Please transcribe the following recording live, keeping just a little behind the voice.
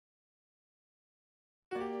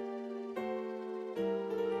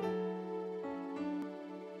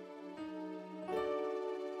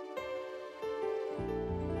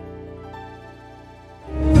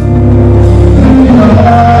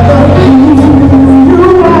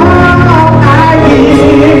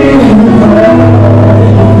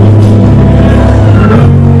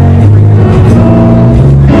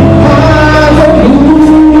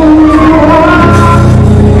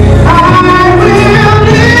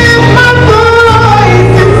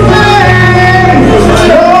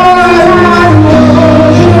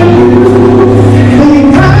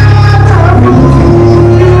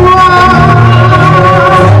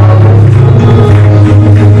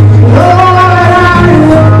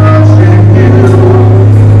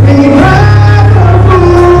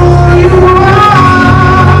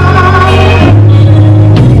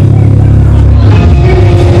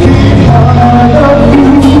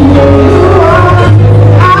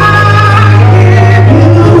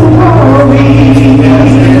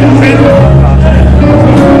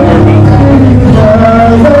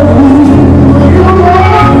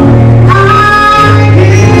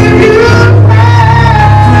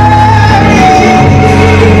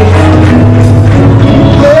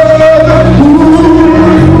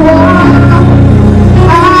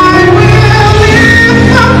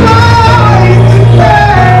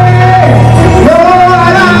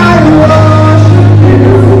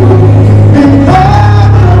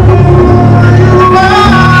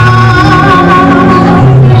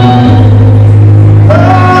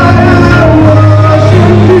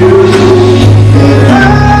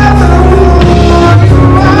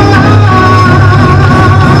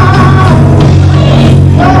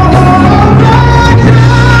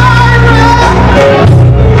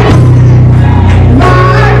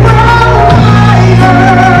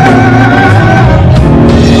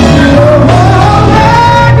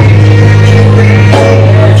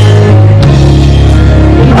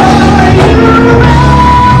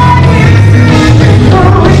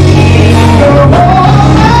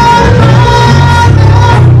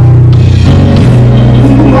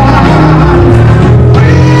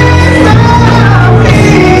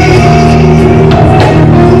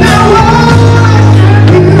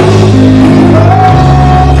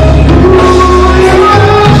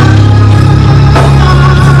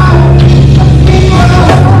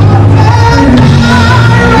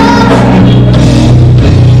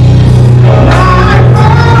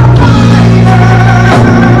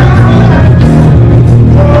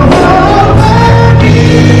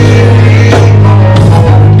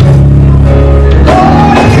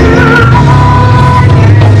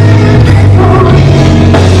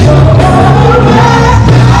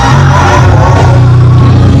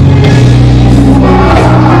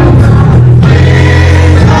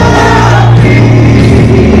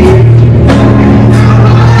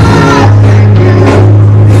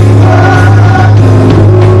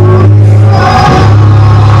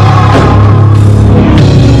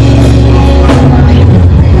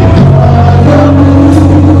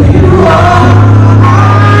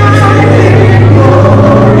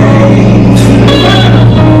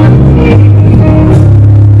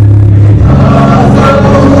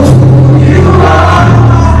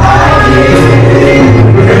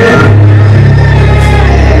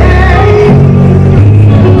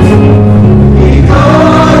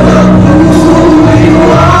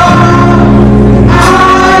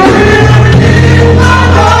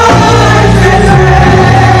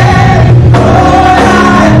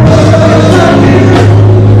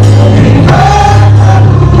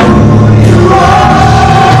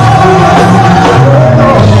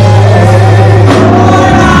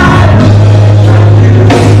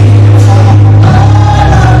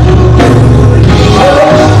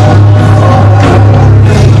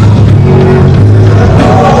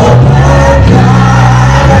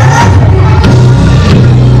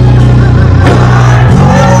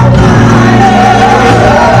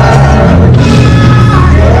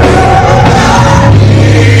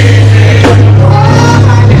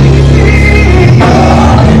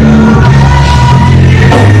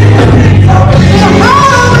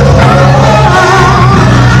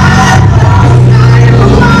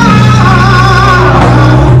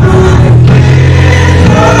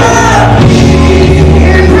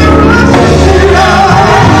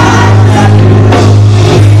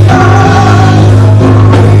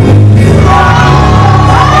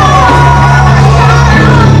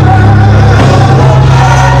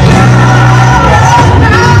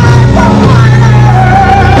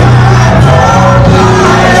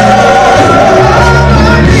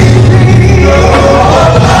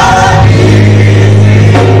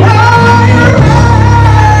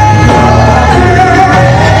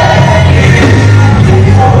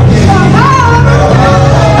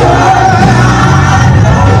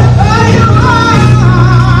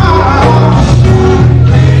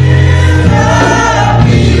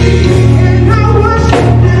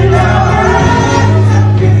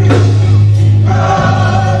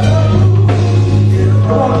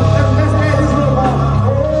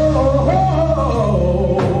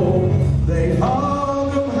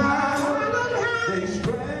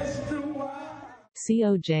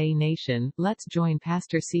COJ Nation, let's join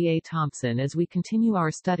Pastor C.A. Thompson as we continue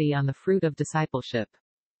our study on the fruit of discipleship.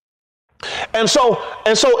 And so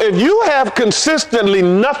if you have consistently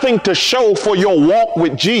nothing to show for your walk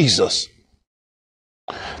with Jesus,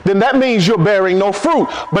 then that means you're bearing no fruit.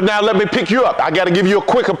 But now let me pick you up. I got to give you a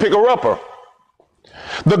quicker picker-upper.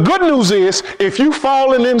 The good news is, if you've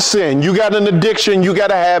fallen in sin, you got an addiction, you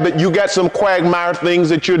got a habit, you got some quagmire things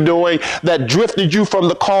that you're doing that drifted you from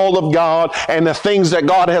the call of God and the things that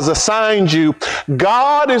God has assigned you,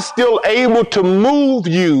 God is still able to move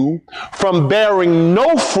you from bearing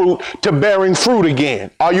no fruit to bearing fruit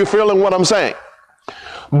again. Are you feeling what I'm saying?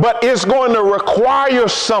 But it's going to require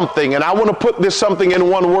something, and I want to put this something in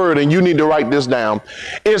one word, and you need to write this down.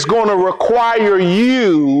 It's going to require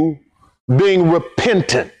you being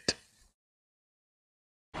repentant.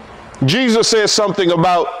 Jesus says something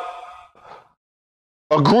about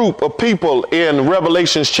a group of people in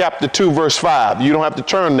Revelation chapter 2, verse 5. You don't have to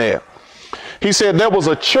turn there. He said there was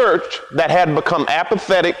a church that had become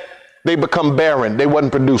apathetic. They become barren. They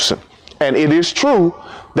wasn't producing. And it is true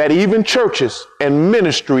that even churches and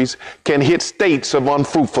ministries can hit states of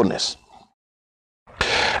unfruitfulness.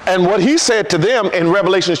 And what he said to them in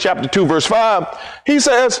Revelation chapter 2, verse 5, he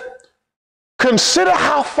says, consider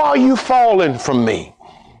how far you've fallen from me.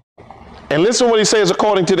 And listen to what he says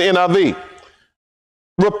according to the NIV.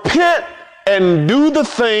 Repent and do the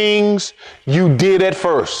things you did at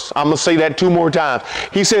first. I'm going to say that 2 more times.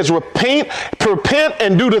 He says, repent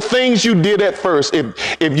and do the things you did at first.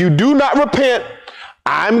 If you do not repent,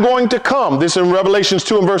 I'm going to come. This in Revelations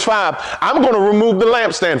 2 and verse 5. I'm going to remove the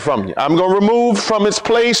lampstand from you. I'm going to remove from its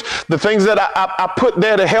place the things that I put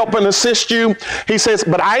there to help and assist you. He says,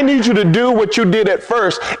 but I need you to do what you did at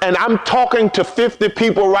first. And I'm talking to 50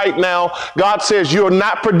 people right now. God says you're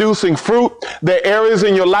not producing fruit. There are areas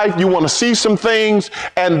in your life you want to see some things.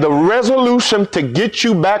 And the resolution to get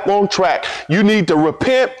you back on track, you need to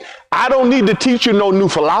repent. I don't need to teach you no new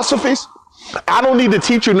philosophies. I don't need to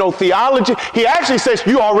teach you no theology. He actually says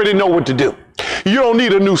you already know what to do. You don't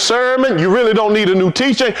need a new sermon. You really don't need a new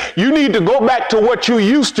teaching. You need to go back to what you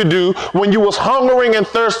used to do when you was hungering and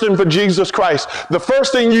thirsting for Jesus Christ. The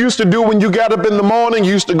first thing you used to do when you got up in the morning,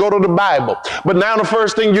 you used to go to the Bible. But now the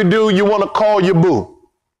first thing you do, you want to call your boo.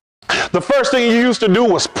 The first thing you used to do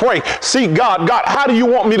was pray. Seek God. God, how do you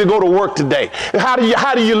want me to go to work today? How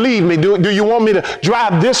do you lead me? Do you want me to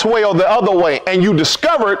drive this way or the other way? And you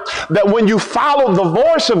discovered that when you follow the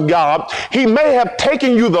voice of God, he may have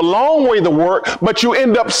taken you the long way to work, but you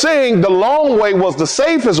end up saying the long way was the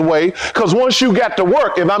safest way, because once you got to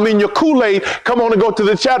work, if I'm in your Kool-Aid, come on and go to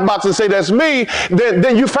the chat box and say that's me,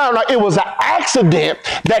 then you found out it was an accident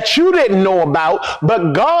that you didn't know about,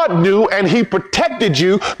 but God knew and he protected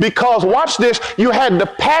you because, watch this, you had the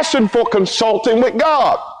passion for consulting with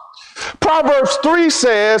God. Proverbs 3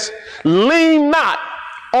 says, lean not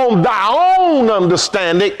on thy own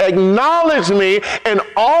understanding, acknowledge me in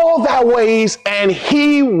all thy ways, and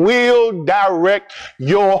he will direct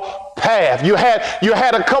your path. You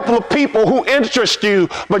had a couple of people who interest you,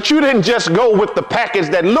 but you didn't just go with the package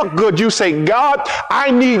that looked good. You say, God, I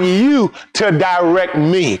need you to direct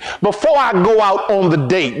me. Before I go out on the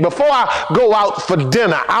date, before I go out for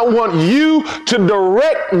dinner, I want you to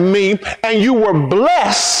direct me. And you were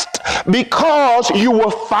blessed because you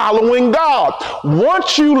were following God.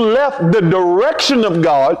 Once you left the direction of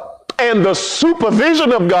God and the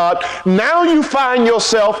supervision of God, now you find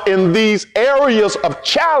yourself in these areas of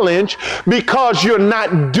challenge because you're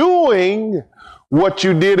not doing what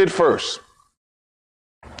you did at first.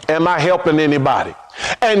 Am I helping anybody?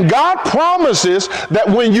 And God promises that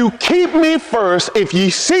when you keep me first, if ye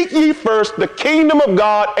seek ye first the kingdom of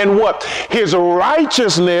God and what? His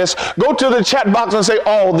righteousness. Go to the chat box and say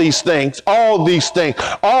all these things, all these things,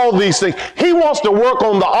 all these things. He wants to work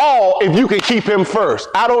on the all if you can keep him first.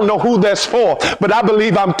 I don't know who that's for, but I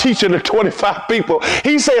believe I'm teaching the 25 people.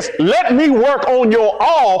 He says, let me work on your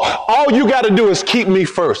all. All you got to do is keep me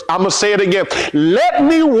first. I'm going to say it again. Let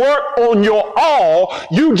me work on your all.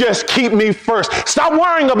 You just keep me first. Stop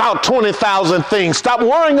worrying about 20,000 things. Stop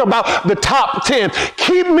worrying about the top 10.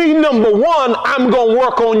 Keep me number one. I'm going to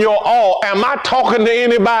work on your all. Am I talking to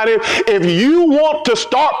anybody? If you want to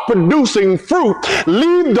start producing fruit,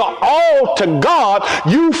 leave the all to God.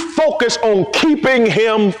 You focus on keeping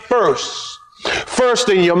him first. First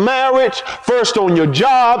in your marriage, first on your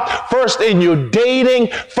job, first in your dating,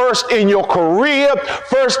 first in your career,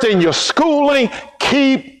 first in your schooling.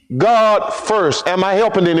 Keep God first. Am I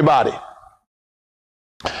helping anybody?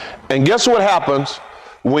 And guess what happens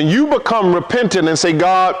when you become repentant and say,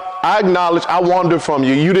 God, I acknowledge I wandered from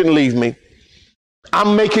you. You didn't leave me.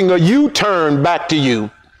 I'm making a U-turn back to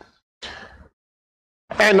you.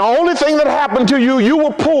 And the only thing that happened to you, you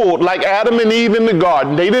were pulled like Adam and Eve in the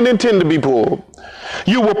garden. They didn't intend to be pulled.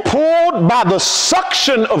 You were pulled by the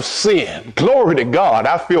suction of sin. Glory to God.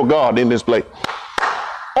 I feel God in this place.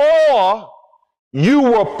 Or you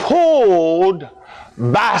were pulled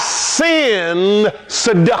by sin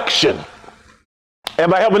seduction.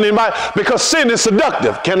 Am I helping anybody? Because sin is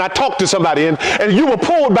seductive. Can I talk to somebody? And you were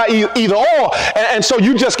pulled by either or. And so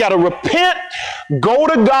you just got to repent, go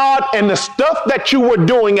to God, and the stuff that you were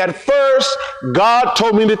doing at first, God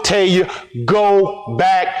told me to tell you, go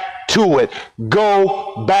back to it.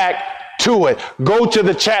 Go back to it. Go to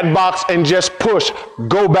the chat box and just push,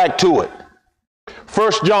 go back to it.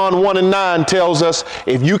 1 John 1:9 tells us,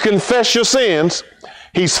 if you confess your sins,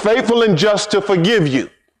 he's faithful and just to forgive you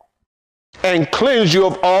and cleanse you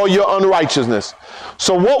of all your unrighteousness.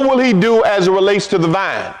 So what will he do as it relates to the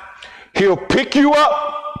vine? He'll pick you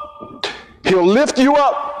up, he'll lift you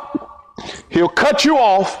up, he'll cut you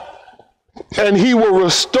off, and he will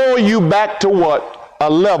restore you back to what? A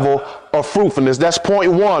level of fruitfulness. That's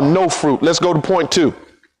point one, no fruit. Let's go to point two.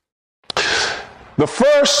 The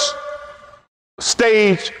first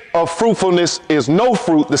stage of fruitfulness is no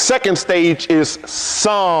fruit. The second stage is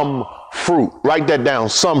some fruit. Write that down,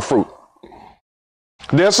 some fruit.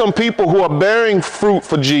 There's some people who are bearing fruit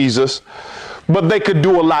for Jesus, but they could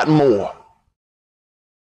do a lot more.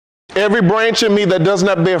 Every branch in me that does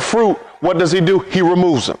not bear fruit, what does he do? He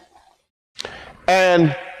removes them.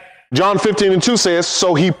 And John 15:2 says,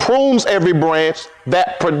 so he prunes every branch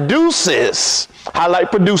that produces, highlight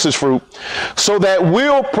produces fruit, so that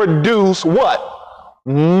we'll produce what?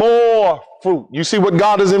 More fruit. You see what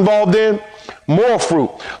God is involved in? More fruit.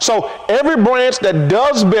 So every branch that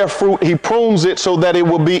does bear fruit, he prunes it so that it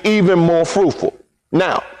will be even more fruitful.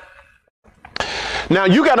 Now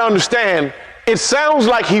you got to understand, it sounds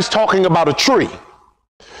like he's talking about a tree,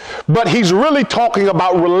 but he's really talking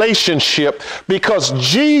about relationship, because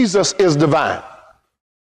Jesus is divine.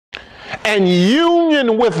 And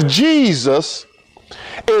union with Jesus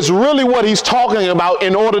is really what he's talking about.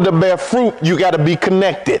 In order to bear fruit, you got to be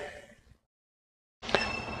connected.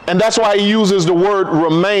 And that's why he uses the word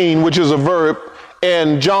remain, which is a verb.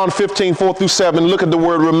 In John 15:4-7, look at the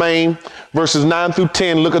word remain. Verses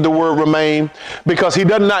 9-10, look at the word remain. Because he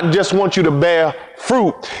does not just want you to bear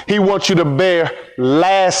fruit. He wants you to bear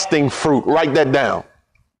lasting fruit. Write that down.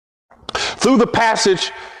 Through the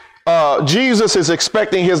passage, Jesus is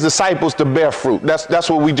expecting his disciples to bear fruit. That's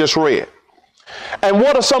what we just read. And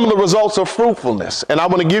what are some of the results of fruitfulness? And I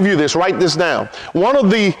want to give you this, write this down. One of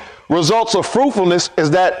the results of fruitfulness is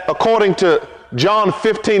that, according to John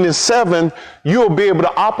 15:7, you'll be able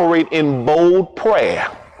to operate in bold prayer.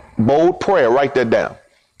 Bold prayer, write that down.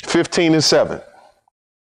 15:7.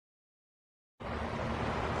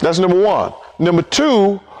 That's number one. Number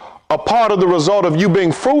two, a part of the result of you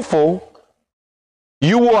being fruitful,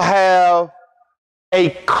 you will have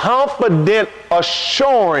a confident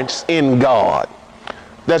assurance in God.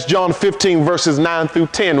 That's John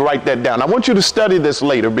 15:9-10. Write that down. I want you to study this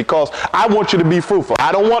later, because I want you to be fruitful.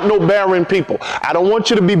 I don't want no barren people. I don't want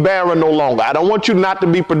you to be barren no longer. I don't want you not to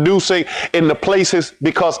be producing in the places,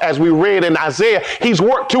 because as we read in Isaiah, he's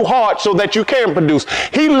worked too hard so that you can produce.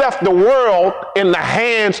 He left the world in the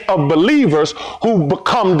hands of believers who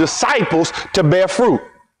become disciples to bear fruit.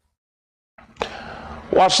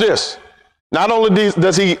 Watch this. Not only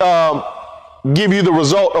does he give you the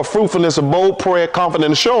result of fruitfulness of bold prayer,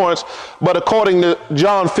 confident assurance, but according to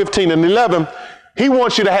John 15:11, he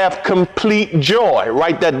wants you to have complete joy.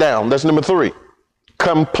 Write that down. That's number three.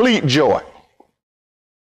 Complete joy.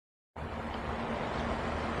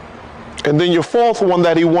 And then your fourth one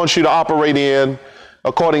that he wants you to operate in,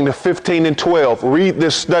 according to 15:12, read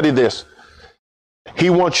this, study this.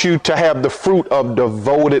 He wants you to have the fruit of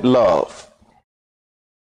devoted love.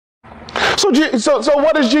 So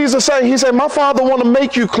what is Jesus saying? He said, my Father wants to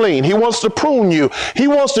make you clean. He wants to prune you. He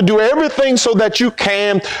wants to do everything so that you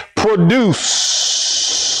can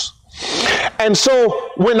produce. And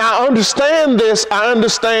so when I understand this, I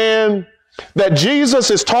understand that Jesus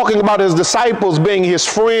is talking about his disciples being his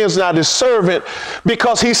friends, not his servant,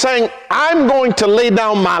 because he's saying, I'm going to lay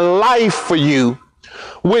down my life for you,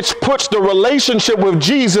 which puts the relationship with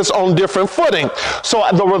Jesus on different footing. So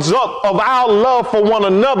the result of our love for one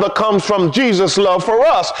another comes from Jesus' love for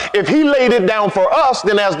us. If he laid it down for us,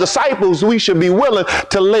 then as disciples, we should be willing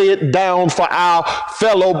to lay it down for our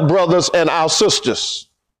fellow brothers and our sisters.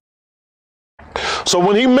 So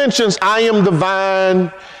when he mentions, I am the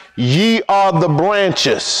vine, ye are the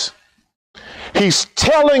branches, he's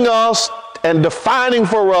telling us and defining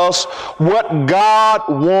for us what God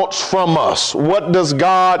wants from us. What does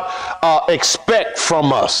God expect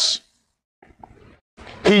from us?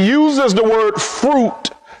 He uses the word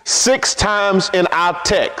fruit 6 times in our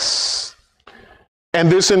text. And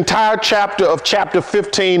this entire chapter of chapter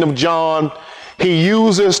 15 of John, he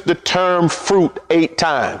uses the term fruit 8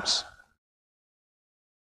 times.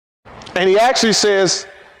 And he actually says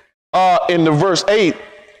in the verse 8,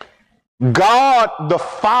 God the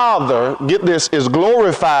Father, get this, is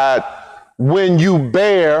glorified when you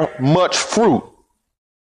bear much fruit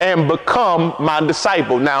and become my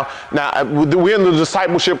disciple. Now we're in the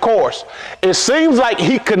discipleship course. It seems like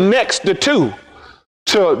he connects the two.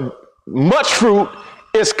 To much fruit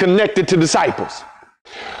is connected to disciples.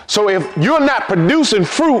 So if you're not producing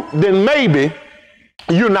fruit, then maybe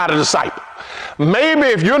you're not a disciple. Maybe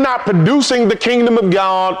if you're not producing the kingdom of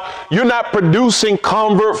God, you're not producing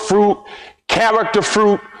convert fruit, character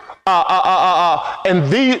fruit,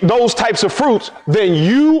 and those types of fruits, then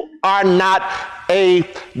you are not a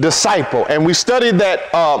disciple. And we studied that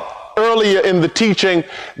earlier in the teaching,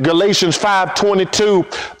 Galatians 5:22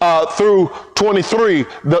 through 23,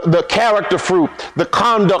 the character fruit, the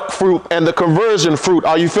conduct fruit, and the conversion fruit.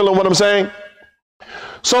 Are you feeling what I'm saying?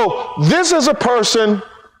 So this is a person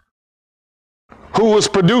who is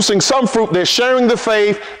producing some fruit. They're sharing the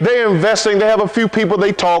faith, they're investing, they have a few people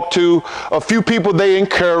they talk to, a few people they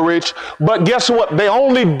encourage, but guess what? They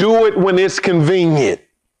only do it when it's convenient.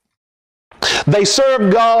 They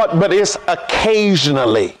serve God, but it's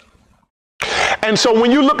occasionally. And so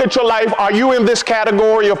when you look at your life, are you in this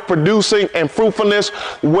category of producing and fruitfulness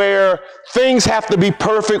where things have to be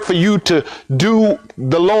perfect for you to do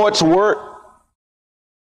the Lord's work?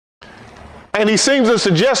 And he seems to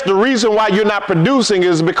suggest the reason why you're not producing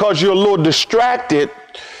is because you're a little distracted.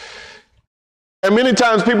 And many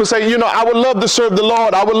times people say, you know, I would love to serve the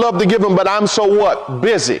Lord. I would love to give him, but I'm so what?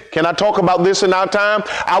 Busy. Can I talk about this in our time?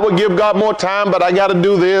 I would give God more time, but I got to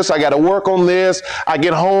do this. I got to work on this. I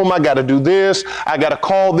get home. I got to do this. I got to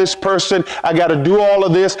call this person. I got to do all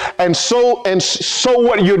of this. And so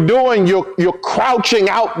what you're doing, you're crouching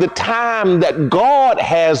out the time that God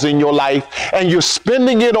has in your life, and you're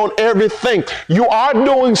spending it on everything. You are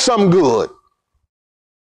doing some good.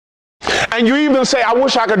 And you even say, I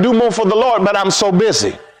wish I could do more for the Lord, but I'm so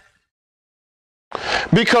busy.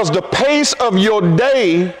 Because the pace of your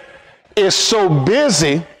day is so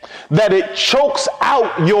busy that it chokes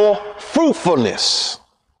out your fruitfulness.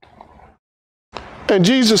 And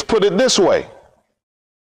Jesus put it this way.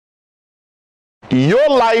 Your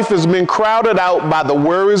life has been crowded out by the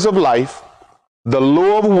worries of life, the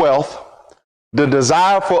lure of wealth, the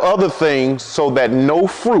desire for other things, so that no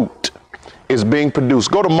fruit is being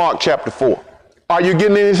produced. Go to Mark chapter 4. Are you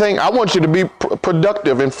getting anything? I want you to be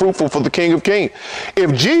productive and fruitful for the King of Kings.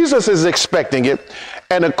 If Jesus is expecting it,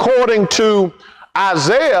 and according to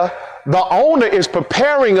Isaiah, the owner is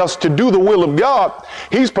preparing us to do the will of God.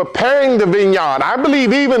 He's preparing the vineyard. I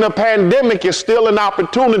believe even a pandemic is still an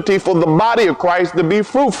opportunity for the body of Christ to be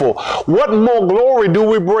fruitful. What more glory do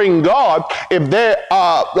we bring God if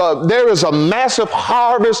there is a massive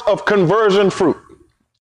harvest of conversion fruit?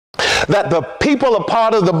 That the people, a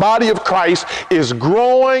part of the body of Christ, is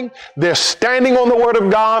growing. They're standing on the word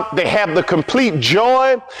of God. They have the complete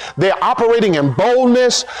joy. They're operating in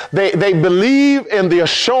boldness. They believe in the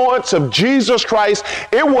assurance of Jesus Christ.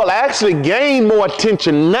 It will actually gain more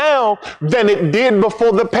attention now than it did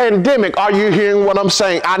before the pandemic. Are you hearing what I'm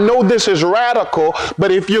saying? I know this is radical,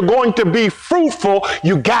 but if you're going to be fruitful,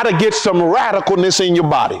 you got to get some radicalness in your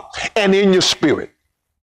body and in your spirit.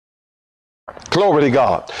 Glory to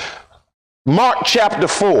God. Mark chapter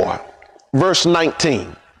 4, verse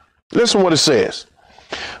 19. Listen what it says.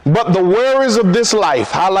 But the worries of this life,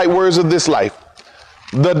 highlight worries of this life,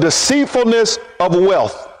 the deceitfulness of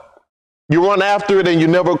wealth. You run after it and you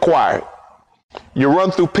never acquire it. You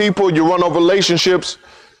run through people, you run over relationships,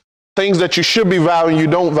 things that you should be valuing, you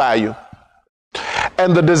don't value.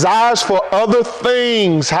 And the desires for other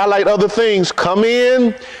things, highlight other things, come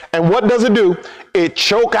in. And what does it do? It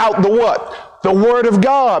choke out the what? The word of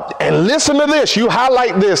God. And listen to this. You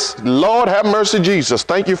highlight this. Lord have mercy, Jesus.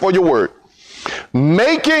 Thank you for your word.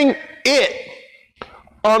 Making it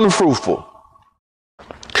unfruitful.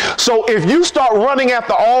 So if you start running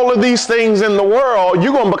after all of these things in the world,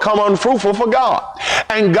 you're going to become unfruitful for God.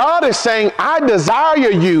 And God is saying, I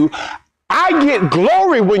desire you. I get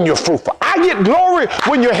glory when you're fruitful. I get glory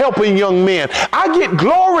when you're helping young men. I get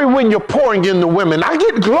glory when you're pouring into women. I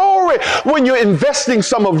get glory when you're investing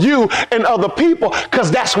some of you in other people,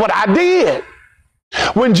 because that's what I did.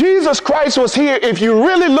 When Jesus Christ was here, if you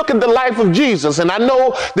really look at the life of Jesus, and I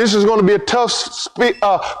know this is going to be a tough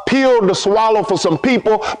pill to swallow for some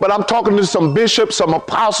people, but I'm talking to some bishops, some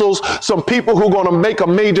apostles, some people who are going to make a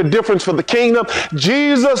major difference for the kingdom.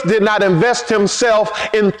 Jesus did not invest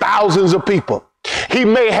himself in thousands of people. He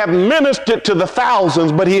may have ministered to the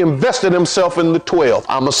thousands, but he invested himself in the 12.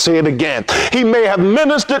 I'm going to say it again. He may have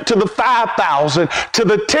ministered to the 5,000, to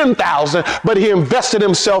the 10,000, but he invested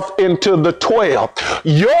himself into the 12.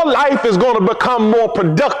 Your life is going to become more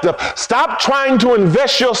productive. Stop trying to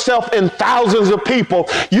invest yourself in thousands of people.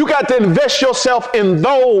 You got to invest yourself in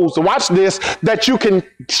those, watch this, that you can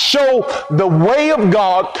show the way of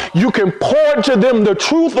God. You can pour to them the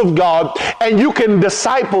truth of God, and you can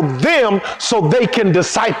disciple them so they can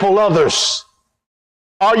disciple others.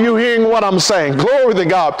 Are you hearing what I'm saying? Glory to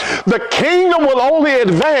God. The kingdom will only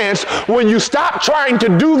advance when you stop trying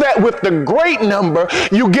to do that with the great number.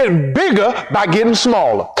 You get bigger by getting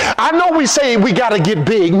smaller. I know we say we got to get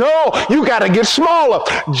big. No, you got to get smaller.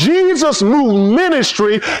 Jesus moved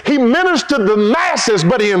ministry. He ministered the masses,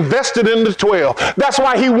 but he invested in the 12. That's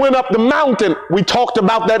why he went up the mountain. We talked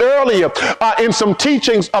about that earlier in some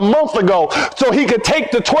teachings a month ago. So he could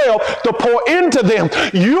take the 12 to pour into them.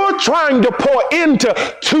 You're trying to pour into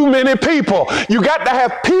too many people. You got to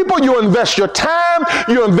have people. You invest your time,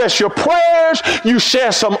 you invest your prayers, you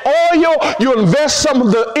share some oil, you invest some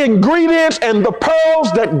of the ingredients and the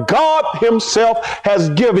pearls that God himself has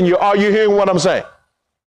given you. Are you hearing what I'm saying?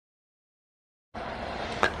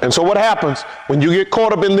 And so what happens when you get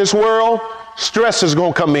caught up in this world? Stress is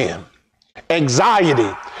going to come in,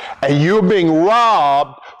 anxiety, and you're being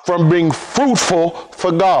robbed from being fruitful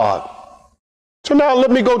for God. So now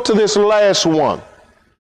let me go to this last one.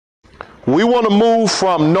 We want to move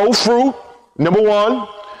from no fruit, number one,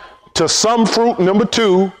 to some fruit, number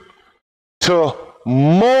two, to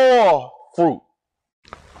more fruit.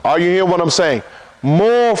 Are you hearing what I'm saying?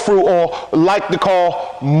 More fruit, or like to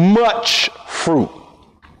call much fruit.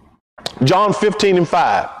 John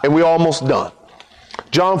 15:5, and we're almost done.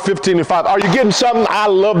 John 15:5. Are you getting something? I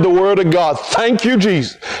love the word of God. Thank you,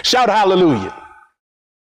 Jesus. Shout hallelujah.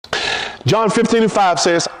 John 15:5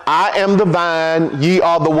 says, I am the vine, ye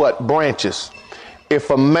are the what? Branches.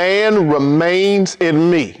 If a man remains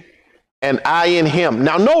in me, and I in him.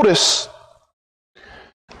 Now notice,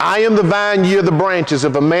 I am the vine, ye are the branches.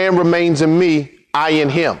 If a man remains in me, I in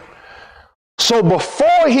him. So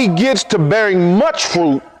before he gets to bearing much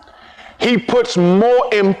fruit, he puts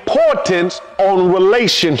more importance on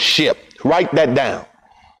relationship. Write that down.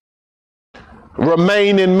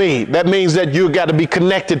 Remain in me. That means that you got to be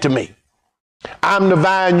connected to me. I'm the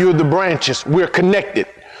vine, you're the branches. We're connected.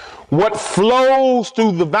 What flows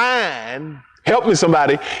through the vine, help me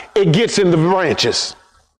somebody, it gets in the branches.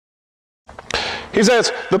 He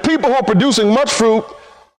says, the people who are producing much fruit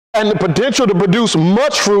and the potential to produce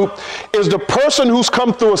much fruit is the person who's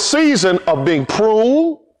come through a season of being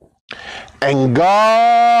pruned, and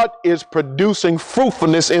God is producing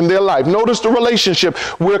fruitfulness in their life. Notice the relationship.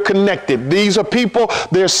 We're connected. These are people,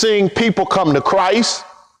 they're seeing people come to Christ.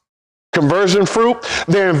 Conversion fruit.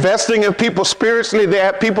 They're investing in people spiritually. They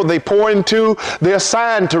have people they pour into. They're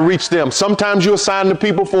assigned to reach them. Sometimes you're assigned to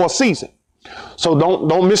people for a season. So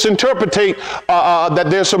don't misinterpret that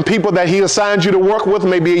there's some people that he assigns you to work with,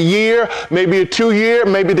 maybe a year, maybe a 2 year,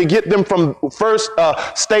 maybe to get them from first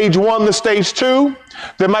stage 1 to stage 2.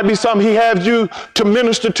 There might be some he has you to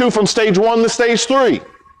minister to from stage 1 to stage 3.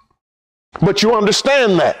 But you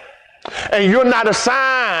understand that. And you're not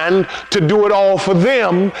assigned to do it all for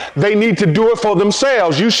them. They need to do it for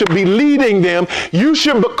themselves. You should be leading them. You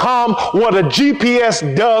should become what a GPS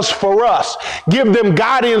does for us. Give them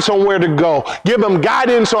guidance on where to go. Give them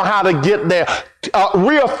guidance on how to get there.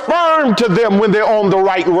 Reaffirm to them when they're on the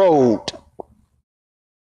right road.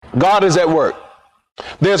 God is at work.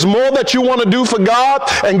 There's more that you want to do for God,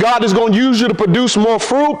 and God is going to use you to produce more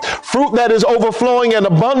fruit that is overflowing and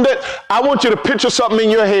abundant. I want you to picture something in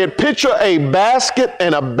your head. Picture a basket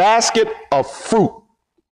and a basket of fruit.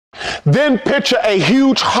 Then picture a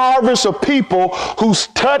huge harvest of people who's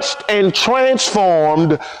touched and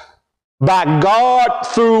transformed by God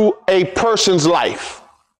through a person's life.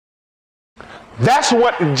 That's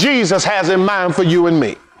what Jesus has in mind for you and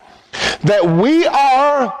me. That we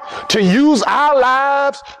are to use our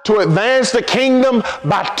lives to advance the kingdom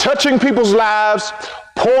by touching people's lives,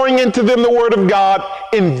 pouring into them the word of God,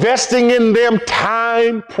 investing in them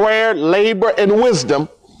time, prayer, labor, and wisdom.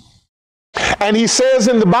 And he says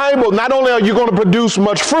in the Bible, not only are you going to produce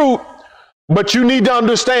much fruit, but you need to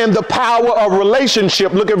understand the power of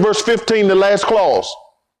relationship. Look at verse 15, the last clause.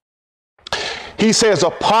 He says,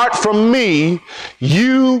 apart from me,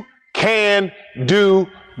 you can do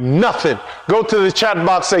nothing. Go to the chat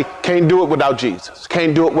box, say, can't do it without Jesus.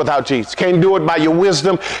 Can't do it without Jesus. Can't do it by your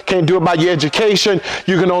wisdom. Can't do it by your education.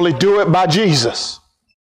 You can only do it by Jesus.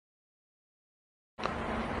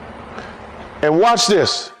 And watch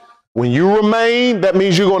this. When you remain, that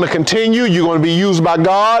means you're going to continue. You're going to be used by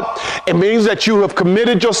God. It means that you have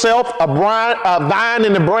committed yourself. A vine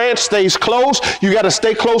and the branch stays close. You got to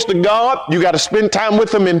stay close to God. You got to spend time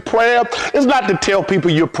with him in prayer. It's not to tell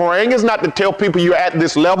people you're praying. It's not to tell people you're at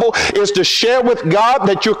this level. It's to share with God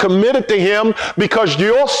that you're committed to him, because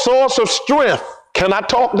your source of strength, can I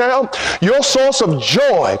talk now? Your source of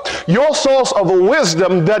joy, your source of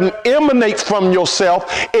wisdom doesn't emanate from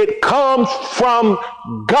yourself. It comes from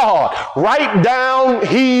God. Write down,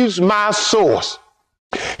 he's my source.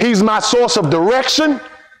 He's my source of direction.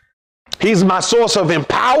 He's my source of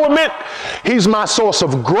empowerment. He's my source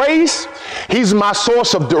of grace. He's my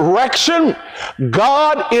source of direction.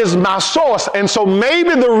 God is my source. And so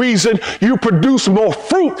maybe the reason you produce more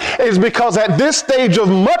fruit is because at this stage of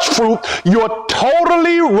much fruit, you're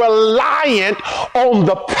totally reliant on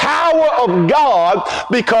the power of God,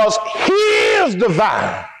 because he is the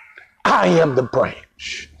vine. I am the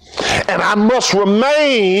branch. And I must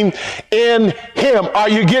remain in him. Are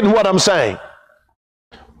you getting what I'm saying?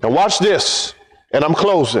 Now watch this, and I'm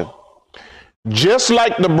closing. Just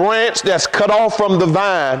like the branch that's cut off from the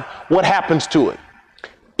vine, what happens to it?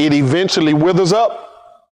 It eventually withers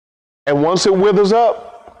up, and once it withers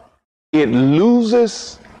up, it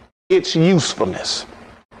loses its usefulness.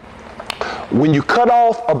 When you cut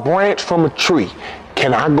off a branch from a tree,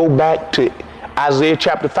 can I go back to Isaiah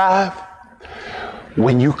chapter 5?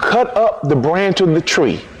 When you cut up the branch of the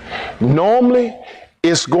tree, normally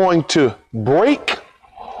it's going to break.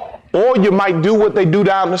 Or you might do what they do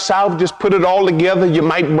down the south, just put it all together. You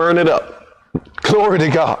might burn it up. Glory to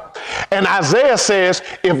God. And Isaiah says,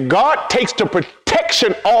 if God takes the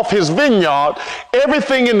protection off his vineyard,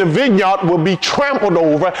 everything in the vineyard will be trampled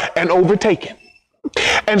over and overtaken.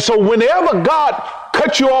 And so whenever God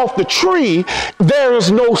cuts you off the tree, there is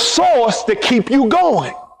no source to keep you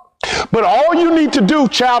going. But all you need to do,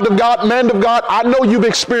 child of God, man of God, I know you've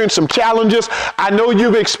experienced some challenges. I know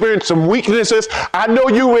you've experienced some weaknesses. I know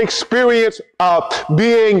you experienced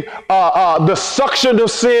being the suction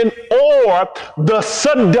of sin or the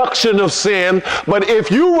seduction of sin. But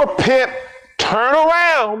if you repent, turn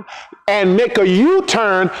around and make a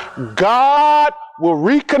U-turn, God will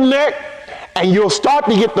reconnect, and you'll start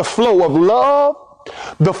to get the flow of love,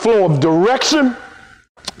 the flow of direction,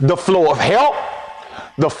 the flow of help,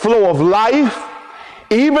 the flow of life,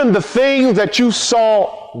 even the things that you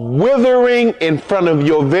saw withering in front of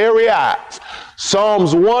your very eyes.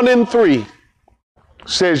 Psalms 1 and 3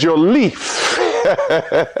 says your leaf,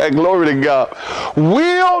 glory to God,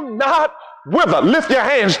 will not wither. Lift your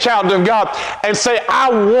hands, child of God, and say, I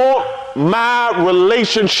want my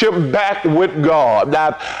relationship back with God.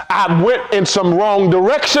 I went in some wrong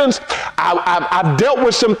directions. I've dealt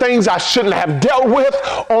with some things I shouldn't have dealt with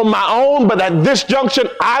on my own, but at this junction,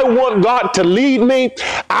 I want God to lead me.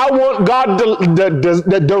 I want God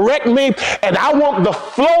to direct me, and I want the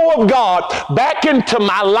flow of God back into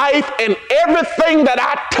my life, and everything that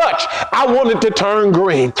I touch, I want it to turn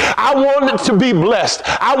green. I want it to be blessed.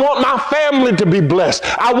 I want my family to be blessed.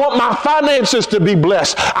 I want my finances to be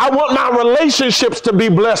blessed. I want my relationships to be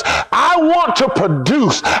blessed. I want to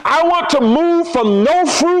produce. I want to move from no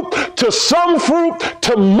fruit to some fruit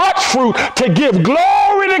to much fruit, to give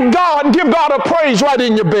glory to God and give God a praise right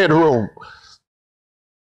in your bedroom.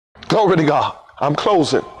 Glory to God. I'm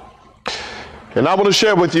closing. And I want to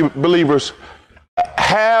share with you, believers,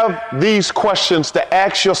 have these questions to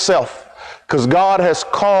ask yourself, because God has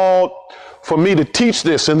called for me to teach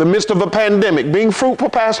this in the midst of a pandemic. Being fruitful,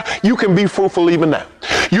 Pastor, you can be fruitful even now.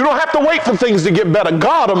 You don't have to wait for things to get better.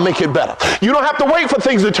 God will make it better. You don't have to wait for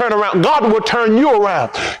things to turn around. God will turn you around.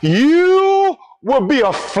 You will be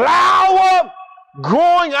a flower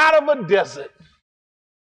growing out of a desert.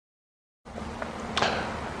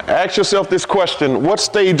 Ask yourself this question: what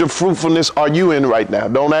stage of fruitfulness are you in right now?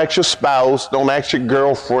 Don't ask your spouse. Don't ask your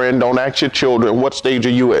girlfriend. Don't ask your children. What stage are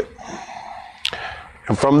you at?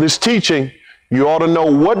 And from this teaching, you ought to know,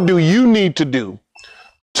 what do you need to do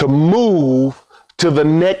to move to the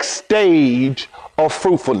next stage of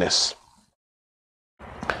fruitfulness?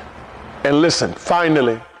 And listen,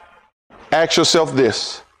 finally, ask yourself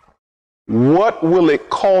this: what will it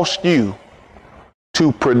cost you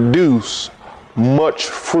to produce much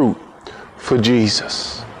fruit for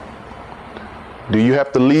Jesus? Do you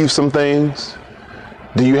have to leave some things?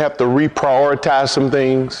 Do you have to reprioritize some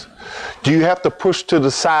things? Do you have to push to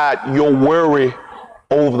the side your worry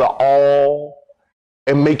over the all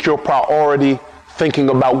and make your priority thinking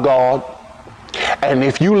about God. And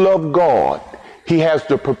if you love God, he has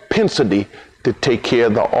the propensity to take care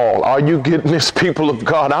of the all. Are you getting this, people of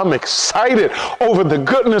God? I'm excited over the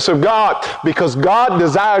goodness of God because God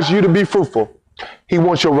desires you to be fruitful. He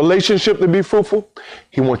wants your relationship to be fruitful.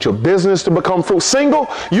 He wants your business to become fruitful. Single,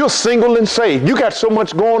 you're single and saved. You got so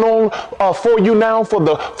much going on for you now for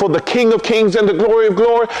the King of Kings and the glory of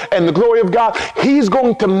glory and the glory of God. He's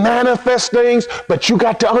going to manifest things, but you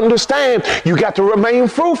got to understand, you got to remain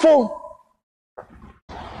fruitful.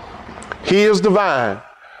 He is the vine.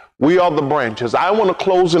 We are the branches. I want to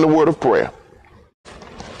close in a word of prayer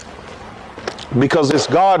because it's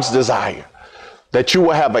God's desire that you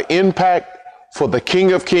will have an impact for the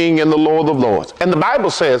King of Kings and the Lord of Lords. And the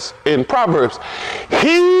Bible says in Proverbs,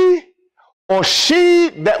 he or she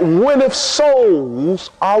that winneth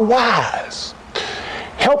souls are wise.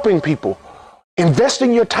 Helping people,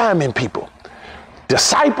 investing your time in people.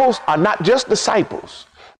 Disciples are not just disciples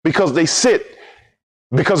because they sit.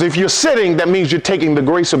 Because if you're sitting, that means you're taking the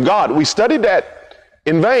grace of God. We studied that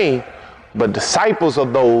in vain. But disciples are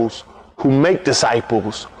those who make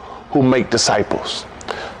disciples who make disciples.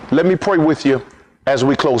 Let me pray with you as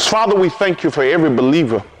we close. Father, we thank you for every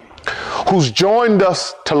believer who's joined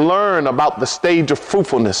us to learn about the stage of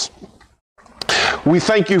fruitfulness. We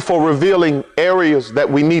thank you for revealing areas that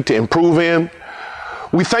we need to improve in.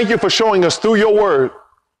 We thank you for showing us through your word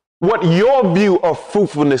what your view of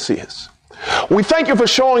fruitfulness is. We thank you for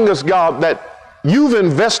showing us, God, that you've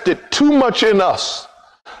invested too much in us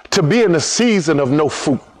to be in a season of no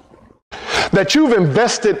fruit. That you've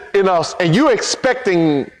invested in us and you're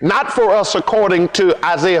expecting not for us, according to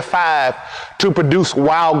Isaiah 5, to produce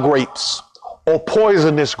wild grapes or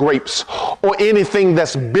poisonous grapes or anything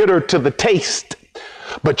that's bitter to the taste.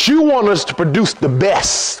 But you want us to produce the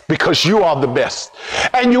best because you are the best.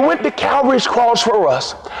 And you went to Calvary's cross for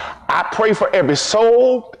us. I pray for every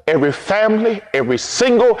soul, every family, every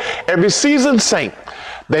single, every seasoned saint,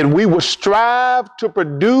 that we will strive to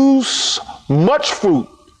produce much fruit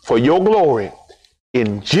for your glory.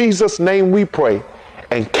 In Jesus' name we pray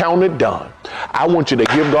and count it done. I want you to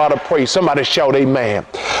give God a praise. Somebody shout amen.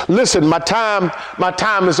 Listen, my time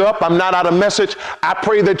is up. I'm not out of message. I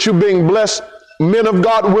pray that you're being blessed. Men of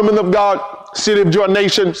God, women of God, City of Joy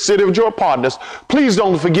Nation, City of Joy partners, please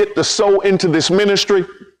don't forget to sow into this ministry.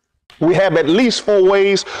 We have at least 4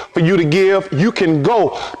 ways for you to give. You can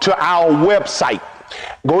go to our website.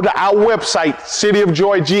 Go to our website,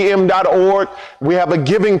 cityofjoygm.org. We have a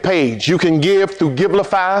giving page. You can give through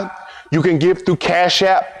Givelify. You can give through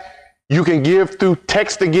Cashapp. You can give through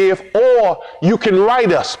text to give, or you can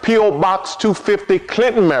write us, P.O. Box 250,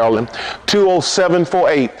 Clinton, Maryland,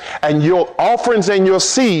 20748. And your offerings and your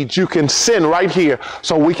seeds you can send right here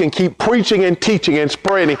so we can keep preaching and teaching and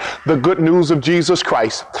spreading the good news of Jesus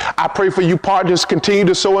Christ. I pray for you partners, continue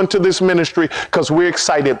to sow into this ministry because we're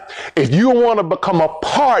excited. If you want to become a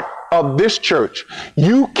part of this church,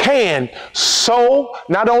 you can sow,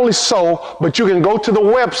 not only sow, but you can go to the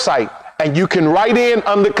website and you can write in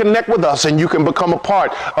under Connect with Us and you can become a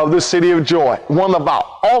part of the City of Joy. One of our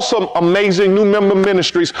awesome, amazing new member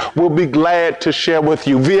ministries will be glad to share with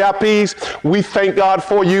you. VIPs, we thank God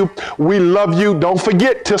for you. We love you. Don't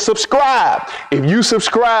forget to subscribe. If you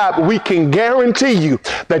subscribe, we can guarantee you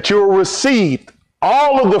that you'll receive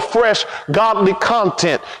all of the fresh godly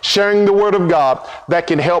content, sharing the word of God that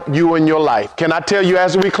can help you in your life. Can I tell you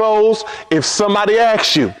as we close, if somebody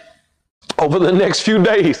asks you over the next few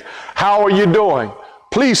days, how are you doing?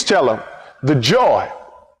 Please tell them the joy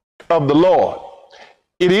of the Lord,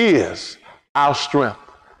 it is our strength.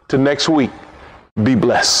 Till next week, be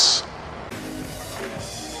blessed.